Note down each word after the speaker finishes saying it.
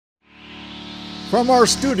From our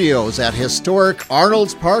studios at historic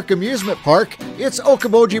Arnold's Park Amusement Park, it's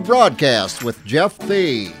Okoboji Broadcast with Jeff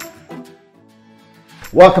Thee.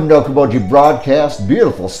 Welcome to Okoboji Broadcast.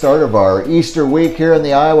 Beautiful start of our Easter week here in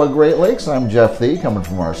the Iowa Great Lakes. I'm Jeff Thee, coming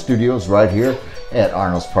from our studios right here at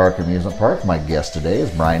Arnold's Park Amusement Park. My guest today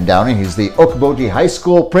is Brian Downing. He's the Okoboji High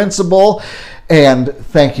School principal. And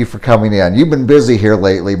thank you for coming in. You've been busy here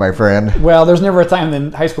lately, my friend. Well, there's never a time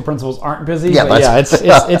that high school principals aren't busy. Yeah, but yeah,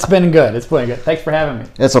 it's been good. It's been good. Thanks for having me.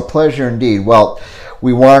 It's a pleasure indeed. Well,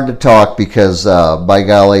 we wanted to talk because, by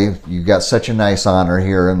golly, you got such a nice honor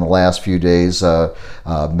here in the last few days.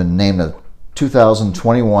 Been named the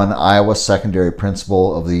 2021 Iowa Secondary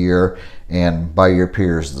Principal of the Year, and by your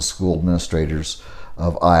peers, the School Administrators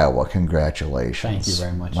of Iowa. Congratulations. Thank you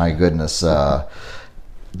very much. My goodness.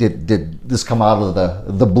 Did this come out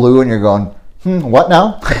of the blue and you're going, what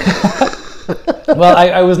now? Well,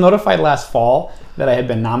 I was notified last fall that I had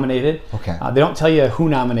been nominated. Okay. They don't tell you who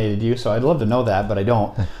nominated you, so I'd love to know that, but I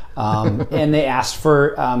don't. And they asked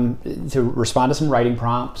for to respond to some writing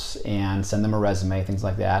prompts and send them a resume, things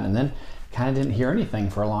like that. And then kind of didn't hear anything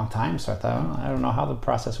for a long time, so I thought, I don't know how the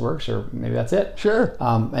process works, or maybe that's it. Sure.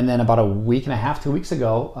 And then about a week and a half, 2 weeks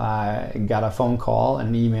ago, I got a phone call and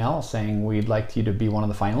an email saying we'd like you to be one of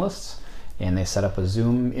the finalists. And they set up a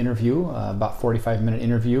Zoom interview, about 45-minute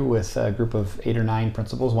interview with a group of 8 or 9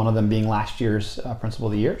 principals, one of them being last year's Principal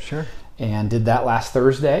of the Year. Sure. And did that last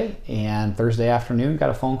Thursday, and Thursday afternoon got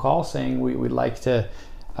a phone call saying we'd like to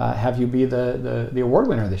have you be the award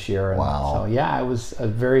winner this year. And wow. so yeah, I was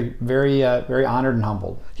very, very, very honored and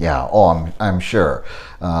humbled. Yeah. Oh, I'm sure.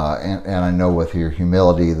 And I know with your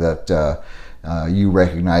humility that you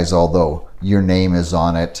recognize, although your name is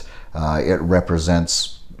on it, it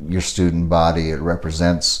represents your student body, it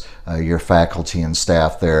represents your faculty and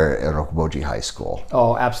staff there at Okoboji High School.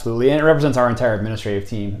 Oh, absolutely. And it represents our entire administrative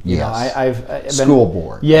team. You know, I've been, school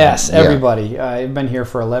board. Yes, everybody. Yeah. I've been here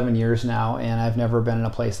for 11 years now, and I've never been in a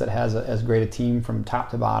place that has as great a team from top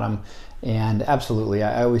to bottom. And absolutely,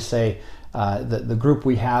 I always say the group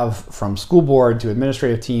we have from school board to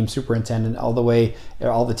administrative team, superintendent, all the way,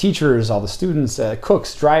 all the teachers, all the students,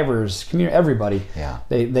 cooks, drivers, community, everybody. Yeah.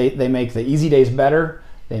 They make the easy days better.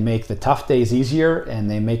 They make the tough days easier, and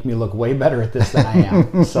they make me look way better at this than I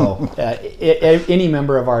am. So any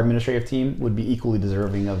member of our administrative team would be equally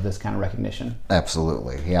deserving of this kind of recognition.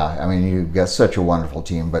 Absolutely, yeah. I mean, you've got such a wonderful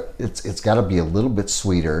team, but it's got to be a little bit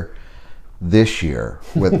sweeter this year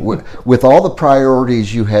with all the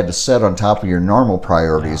priorities you had to set on top of your normal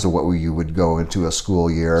priorities of what you would go into a school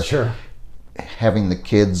year. Sure. Having the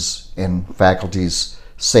kids and faculty's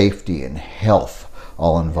safety and health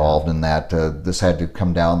all involved in that. This had to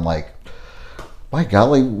come down like, by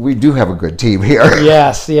golly, we do have a good team here.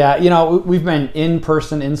 Yes, yeah. You know, we've been in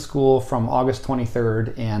person in school from August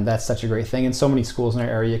 23rd, and that's such a great thing. And so many schools in our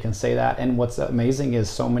area can say that. And what's amazing is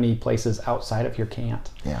so many places outside of here can't.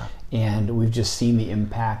 Yeah. And we've just seen the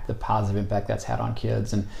impact, the positive impact that's had on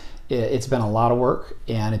kids. And it's been a lot of work,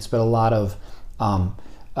 and it's been a lot of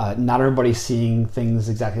not everybody seeing things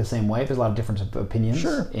exactly the same way. There's a lot of different opinions.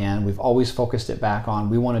 Sure. And we've always focused it back on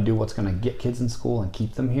we want to do what's going to get kids in school and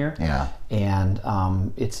keep them here. Yeah. And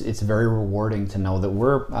it's very rewarding to know that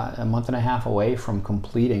we're a month and a half away from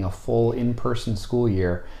completing a full in-person school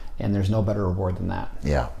year, and there's no better reward than that.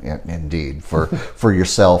 Yeah, indeed. For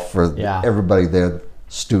yourself, for everybody there,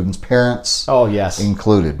 students, parents. Oh, yes.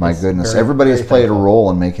 Included. My goodness. Everybody has played a role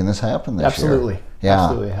in making this happen this year. Absolutely. Yeah.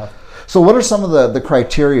 Absolutely have. So what are some of the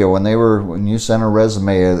criteria when you sent a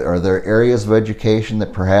resume? Are there areas of education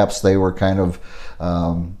that perhaps they were kind of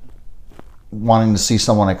wanting to see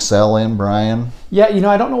someone excel in, Brian? Yeah,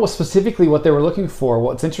 I don't know specifically what they were looking for.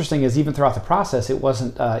 What's interesting is even throughout the process, it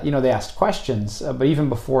wasn't, they asked questions, but even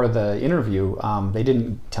before the interview, they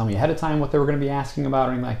didn't tell me ahead of time what they were going to be asking about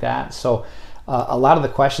or anything like that. So a lot of the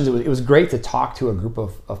questions, it was great to talk to a group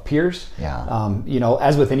of peers. Yeah.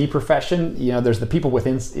 As with any profession, there's the people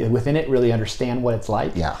within it really understand what it's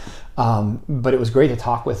like. Yeah. But it was great to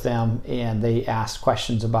talk with them, and they asked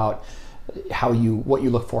questions about what you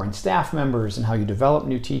look for in staff members and how you develop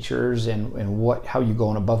new teachers and how you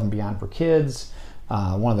go above and beyond for kids.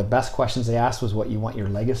 One of the best questions they asked was what you want your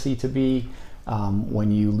legacy to be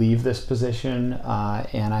when you leave this position,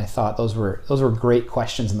 and I thought those were great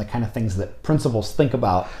questions and the kind of things that principals think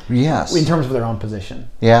about. Yes. In terms of their own position.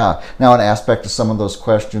 Yeah. Now, an aspect of some of those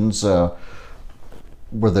questions,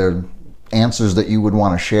 were there answers that you would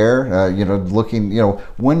want to share?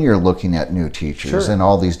 When you're looking at new teachers and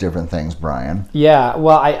all these different things, Brian. Yeah.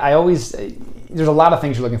 Well, I always, there's a lot of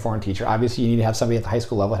things you're looking for in a teacher. Obviously, you need to have somebody at the high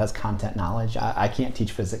school level that has content knowledge. I can't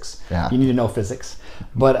teach physics. Yeah. You need to know physics.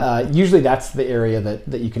 But usually that's the area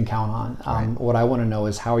that you can count on. Right. What I want to know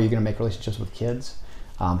is, how are you going to make relationships with kids?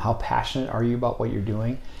 How passionate are you about what you're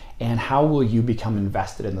doing? And how will you become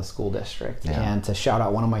invested in the school district? Yeah. And to shout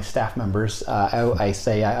out one of my staff members, I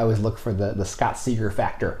say I always look for the Scott Seeger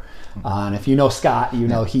factor. And if you know Scott, you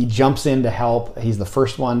know he jumps in to help. He's the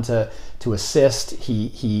first one to assist.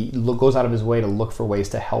 He goes out of his way to look for ways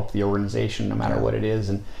to help the organization, no matter what it is.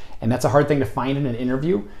 And that's a hard thing to find in an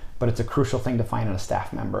interview, but it's a crucial thing to find in a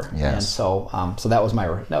staff member. Yes. And so that was my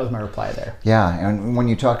reply there. Yeah, and when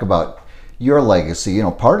you talk about your legacy, you know,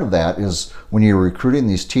 part of that is when you're recruiting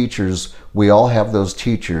these teachers, we all have those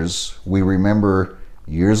teachers we remember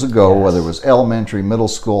years ago, Yes. whether it was elementary, middle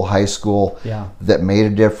school, high school, Yeah. that made a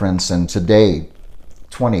difference. And today,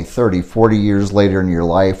 20, 30, 40 years later in your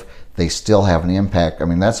life, they still have an impact. I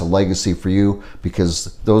mean, that's a legacy for you,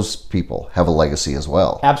 because those people have a legacy as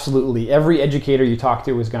well. Absolutely. Every educator you talk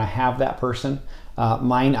to is going to have that person.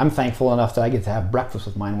 Mine, I'm thankful enough that I get to have breakfast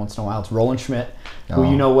with mine once in a while. It's Roland Schmidt, who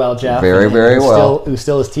you know well, Jeff. Very, very well. Who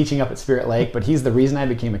still is teaching up at Spirit Lake, but he's the reason I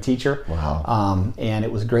became a teacher. Wow. And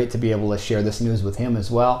it was great to be able to share this news with him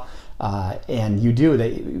as well. And you do,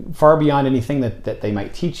 that far beyond anything that they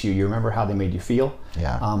might teach you, you remember how they made you feel.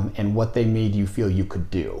 Yeah. And what they made you feel you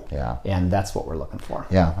could do. Yeah. And that's what we're looking for.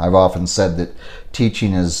 Yeah, I've often said that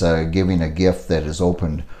teaching is giving a gift that is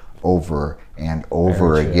opened over and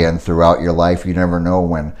over Very true. again throughout your life. You never know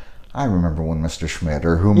when. I remember when Mr. Schmidt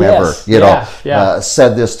or whomever, Yes,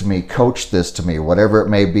 said this to me, coached this to me, whatever it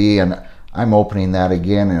may be, and I'm opening that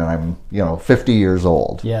again, and I'm 50 years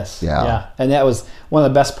old. Yes. Yeah. And that was one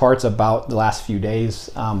of the best parts about the last few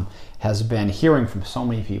days, has been hearing from so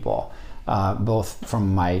many people, both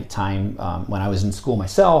from my time when I was in school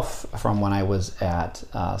myself, from when I was at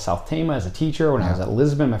South Tama as a teacher, when I was at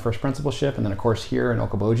Lisbon, my first principalship, and then of course here in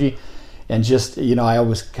Okoboji. And just, I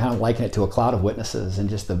always kind of liken it to a cloud of witnesses, and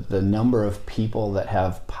just the number of people that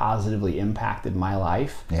have positively impacted my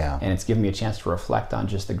life. Yeah. And it's given me a chance to reflect on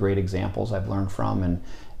just the great examples I've learned from,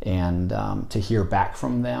 and to hear back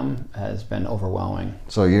from them has been overwhelming.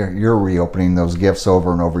 So you're reopening those gifts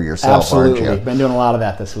over and over yourself, Absolutely. aren't you? Been doing a lot of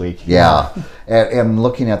that this week. Yeah. And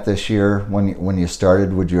looking at this year, when you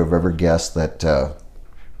started, would you have ever guessed that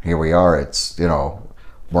here we are, it's,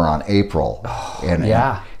 we're on April,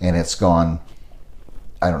 and it's gone,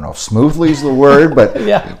 I don't know if smoothly is the word, but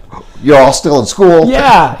Yeah. you're all still in school.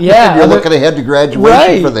 Yeah. And you're looking ahead to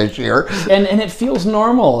graduation for this year. And it feels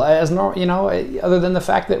normal, other than the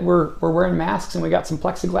fact that we're wearing masks and we got some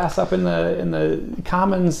plexiglass up in the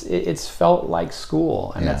commons. It's felt like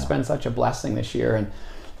school, and that's been such a blessing this year. And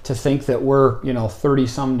to think that we're 30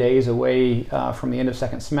 some days away from the end of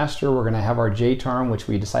second semester. We're going to have our J term, which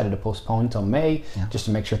we decided to postpone until May, just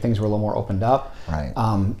to make sure things were a little more opened up. Right.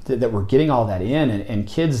 That we're getting all that in, and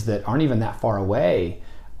kids that aren't even that far away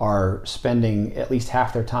are spending at least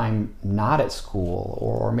half their time not at school,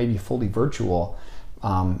 or maybe fully virtual.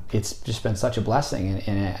 It's just been such a blessing,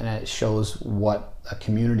 and it shows what a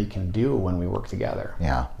community can do when we work together.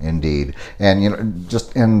 Yeah, indeed. And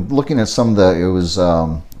just in looking at some of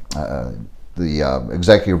the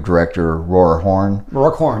executive director Rourke Horn,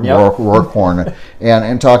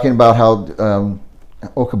 and talking about how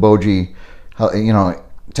Okoboji,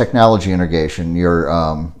 technology integration,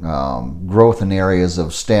 your growth in areas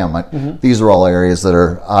of STEM. These are all areas that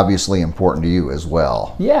are obviously important to you as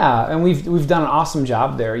well. Yeah, and we've done an awesome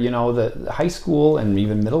job there. The high school and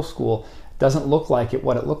even middle school doesn't look like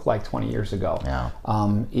what it looked like 20 years ago. Yeah.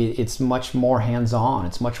 It's much more hands-on.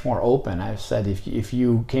 It's much more open. I've said if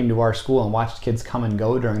you came to our school and watched kids come and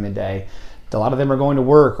go during the day, a lot of them are going to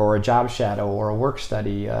work or a job shadow or a work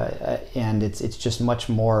study, and it's just much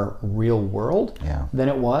more real world than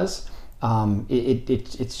it was.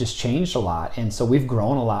 It's just changed a lot, and so we've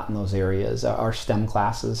grown a lot in those areas. Our STEM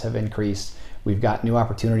classes have increased. We've got new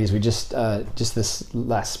opportunities. We just this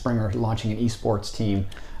last spring are launching an esports team.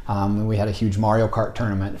 We had a huge Mario Kart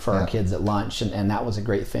tournament for our kids at lunch, and that was a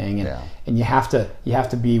great thing. And you have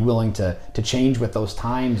to be willing to change with those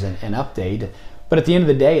times and update. But at the end of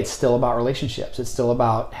the day, it's still about relationships. It's still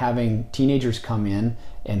about having teenagers come in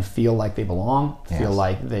and feel like they belong, feel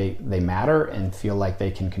like they matter, and feel like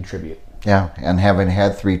they can contribute. Yeah, and having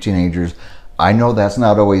had 3 teenagers, I know that's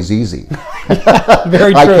not always easy.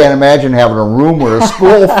 Very true. I can't imagine having a room or a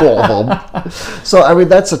school full of them. So,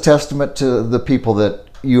 that's a testament to the people that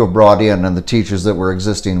you have brought in and the teachers that were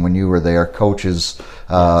existing when you were there, coaches,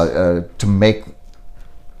 to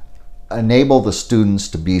enable the students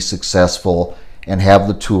to be successful and have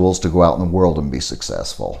the tools to go out in the world and be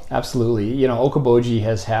successful. Absolutely. You know, Okoboji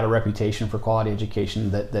has had a reputation for quality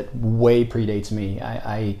education that way predates me.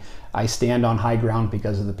 I stand on high ground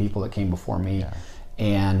because of the people that came before me. Yeah.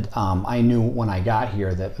 And I knew when I got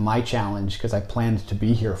here that my challenge, because I planned to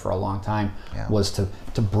be here for a long time, was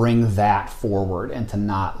to bring that forward and to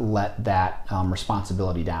not let that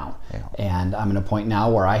responsibility down. Yeah. And I'm at a point now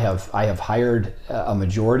where I have hired a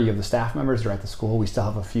majority of the staff members that are at the school. We still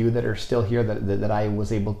have a few that are still here that I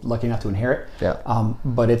was lucky enough to inherit. Yeah.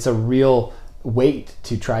 But it's a real weight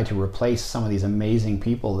to try to replace some of these amazing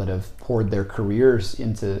people that have poured their careers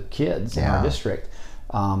into kids in our district.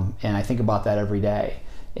 And I think about that every day,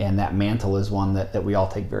 and that mantle is one that we all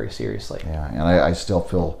take very seriously. Yeah, and I still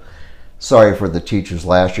feel sorry for the teachers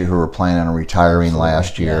last year who were planning on retiring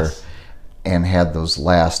last year and had those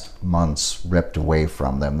last months ripped away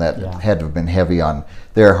from them. That had to have been heavy on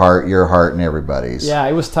their heart, your heart, and everybody's. Yeah,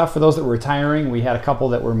 it was tough for those that were retiring. We had a couple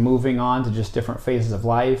that were moving on to just different phases of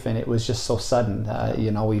life, and it was just so sudden.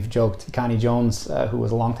 You know, we've joked, Connie Jones, who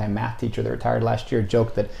was a longtime math teacher that retired last year,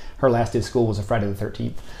 joked that her last day of school was a Friday the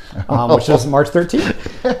 13th, which was March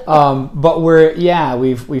 13th. But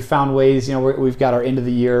we've found ways, you know, we've got our end of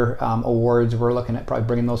the year awards. We're looking at probably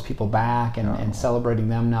bringing those people back and celebrating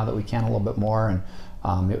them now that we can a little bit more. And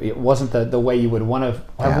it wasn't the way you would want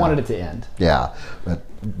to have wanted it to end. Yeah, but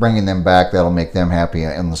bringing them back, that'll make them happy,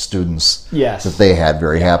 and the students that they had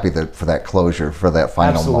very happy for that closure, for that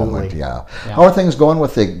final moment. Yeah. How are things going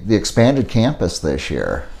with the expanded campus this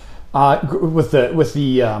year? With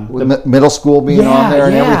the middle school being on there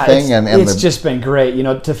and everything, it's just been great. You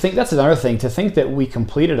know, to think that's another thing. To think that we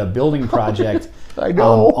completed a building project I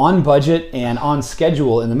know. On budget and on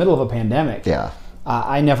schedule in the middle of a pandemic. Yeah.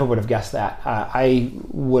 I never would have guessed that. I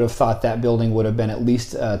would have thought that building would have been at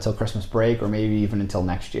least till Christmas break, or maybe even until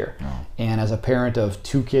next year. Oh. And as a parent of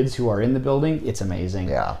 2 kids who are in the building, it's amazing.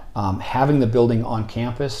 Yeah. Having the building on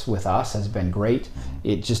campus with us has been great.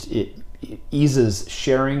 Mm-hmm. It eases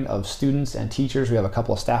sharing of students and teachers. We have a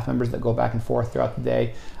couple of staff members that go back and forth throughout the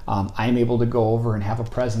day. I'm able to go over and have a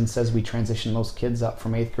presence as we transition those kids up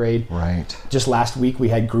from 8th grade. Right. Just last week we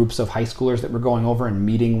had groups of high schoolers that were going over and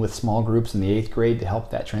meeting with small groups in the 8th grade to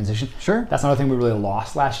help that transition. Sure. That's another thing we really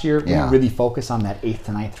lost last year. We really focus on that 8th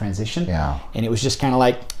to 9th transition. Yeah. And it was just kind of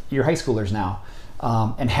like, you're high schoolers now.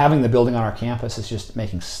 And having the building on our campus is just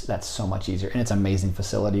making that so much easier. And it's an amazing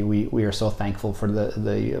facility. We are so thankful for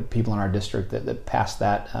the people in our district that passed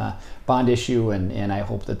that bond issue, and I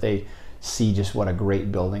hope that they see just what a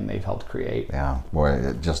great building they've helped create. Yeah,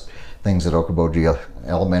 boy, just things at Okoboji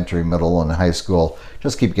Elementary, Middle, and High School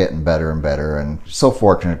just keep getting better and better, and so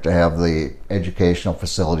fortunate to have the educational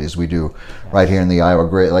facilities we do right here in the Iowa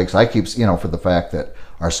Great Lakes. I keep, for the fact that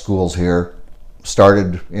our schools here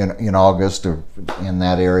started in August or in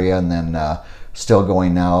that area, and then still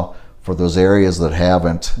going now. For those areas that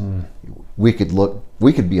haven't, we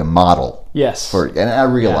could be a model. Yes. And I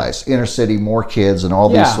realize inner city, more kids, and all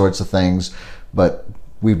these sorts of things, but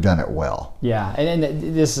we've done it well. Yeah, and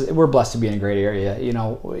we're blessed to be in a great area.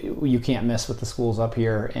 You can't miss with the schools up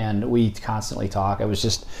here, and we constantly talk. I was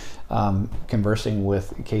just conversing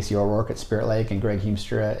with Casey O'Rourke at Spirit Lake and Greg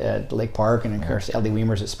Heemstra at Lake Park, and of course Ellie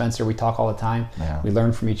Weimers at Spencer. We talk all the time. Yeah. We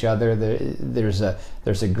learn from each other. There's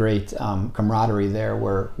a great camaraderie there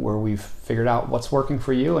where we've figured out what's working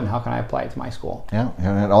for you and how can I apply it to my school. Yeah,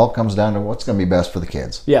 and it all comes down to what's going to be best for the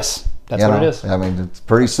kids. Yes. That's what it is. I mean, it's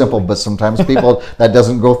pretty simple, but sometimes people, that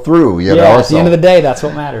doesn't go through, at the end of the day, that's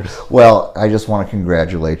what matters. Well, I just want to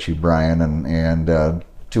congratulate you, Brian, and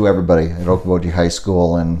to everybody at Okoboji High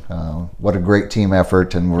School, and what a great team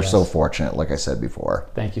effort, and we're so fortunate, like I said before.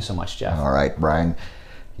 Thank you so much, Jeff. All right, Brian,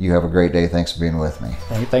 you have a great day. Thanks for being with me.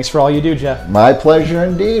 Thanks for all you do, Jeff. My pleasure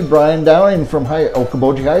indeed. Brian Downing from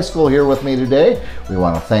Okoboji High School here with me today. We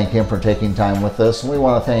want to thank him for taking time with us, and we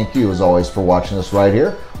want to thank you, as always, for watching us right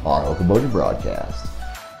here on Okoboji Broadcast.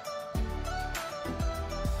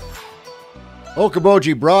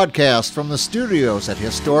 Okoboji Broadcast from the studios at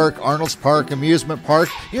historic Arnolds Park Amusement Park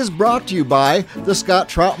is brought to you by the Scott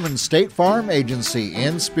Troutman State Farm Agency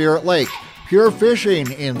in Spirit Lake, Pure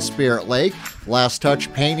Fishing in Spirit Lake, Last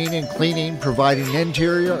Touch Painting and Cleaning, providing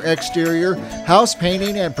interior, exterior, house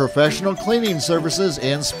painting, and professional cleaning services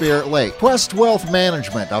in Spirit Lake. Quest Wealth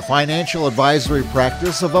Management, a financial advisory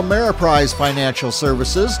practice of Ameriprise Financial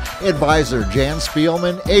Services. Advisor Jan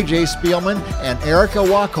Spielman, AJ Spielman, and Erica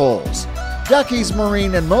Wachholz. Ducky's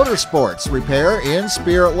Marine and Motorsports Repair in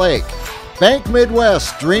Spirit Lake. Bank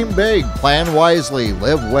Midwest, dream big, plan wisely,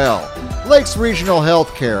 live well. Lakes Regional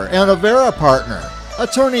Healthcare and Avera Partner.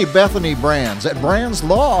 Attorney Bethany Brands at Brands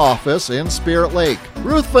Law Office in Spirit Lake.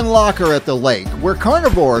 Ruth Van Locker at the Lake, where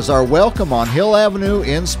carnivores are welcome on Hill Avenue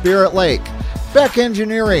in Spirit Lake. Beck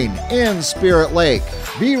Engineering in Spirit Lake.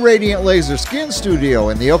 Be Radiant Laser Skin Studio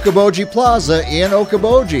in the Okoboji Plaza in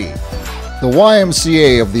Okoboji. The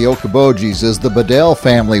YMCA of the Okobojis is the Bedell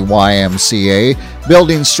Family YMCA,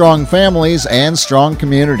 building strong families and strong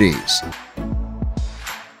communities.